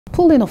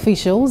Polling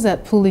officials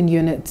at polling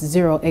unit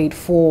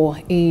 084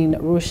 in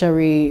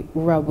Rushari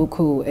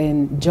Rhakubu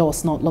in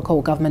Jos North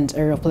local government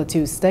area of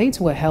Plateau State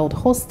were held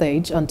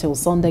hostage until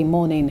Sunday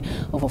morning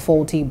over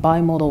faulty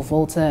Bimodal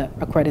Voter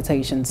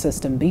Accreditation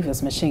System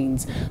BVAS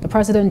machines. The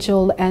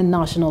presidential and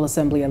National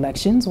Assembly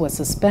elections were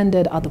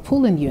suspended at the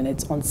polling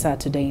units on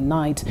Saturday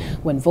night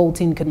when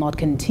voting could not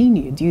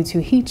continue due to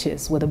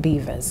hitches with the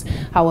BVAS.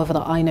 However,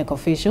 the INEC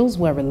officials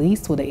were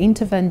released with the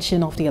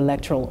intervention of the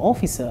electoral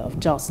officer of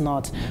Jos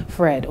North,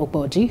 Fred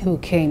Oboji, who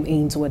came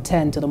in to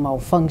attend to the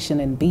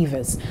malfunction in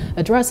BVAS.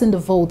 Addressing the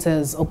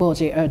voters,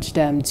 Oboji urged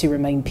them to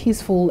remain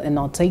peaceful and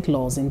not take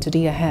laws into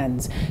their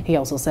hands. He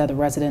also said the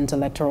resident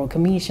electoral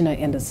commissioner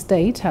in the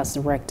state has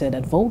directed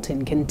that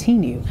voting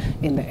continue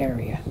in the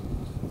area.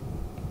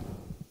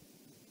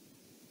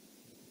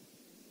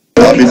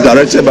 I've been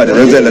directed by the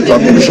resident electoral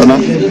commissioner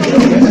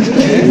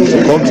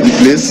to come to the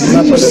place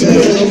to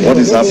see what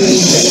is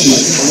happening.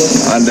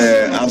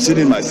 And I've seen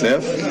it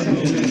myself.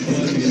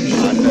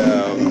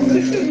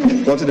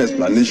 And got an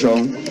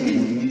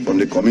explanation from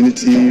the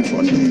community,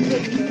 from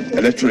the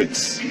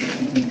electorates,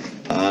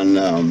 and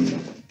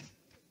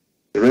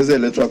the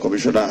resident electoral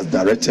commissioner has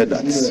directed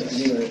that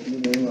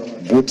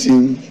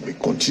voting will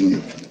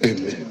continue.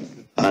 Amen.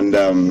 And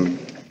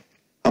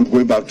I'm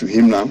going back to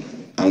him now,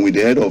 and with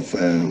the head of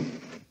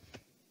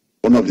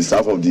one of the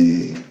staff of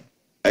the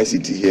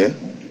ICT here,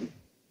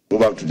 go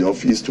back to the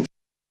office to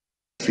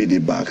feed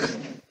it back.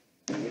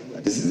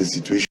 This is the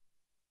situation.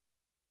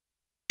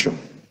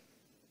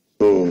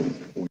 So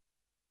we'll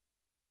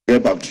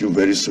get back to you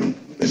very soon.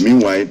 But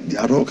meanwhile,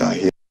 the ad hoc are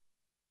here.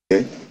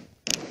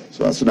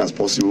 So as soon as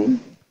possible,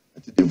 I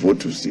think the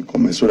vote will still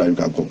come so that you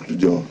can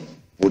conclude your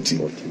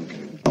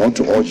voting. I want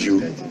to urge you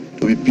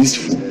to be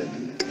peaceful.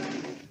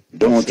 You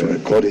don't want to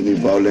record any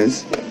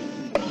violence.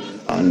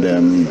 And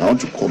I want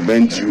to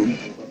commend you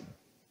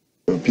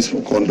for your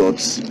peaceful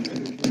conduct so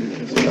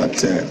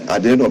that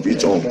at the end of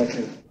it all.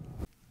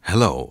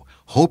 Hello.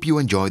 Hope you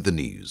enjoyed the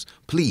news.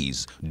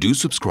 Please do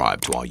subscribe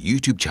to our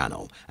YouTube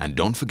channel and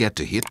don't forget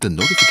to hit the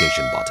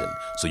notification button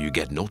so you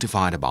get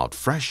notified about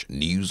fresh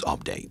news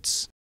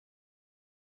updates.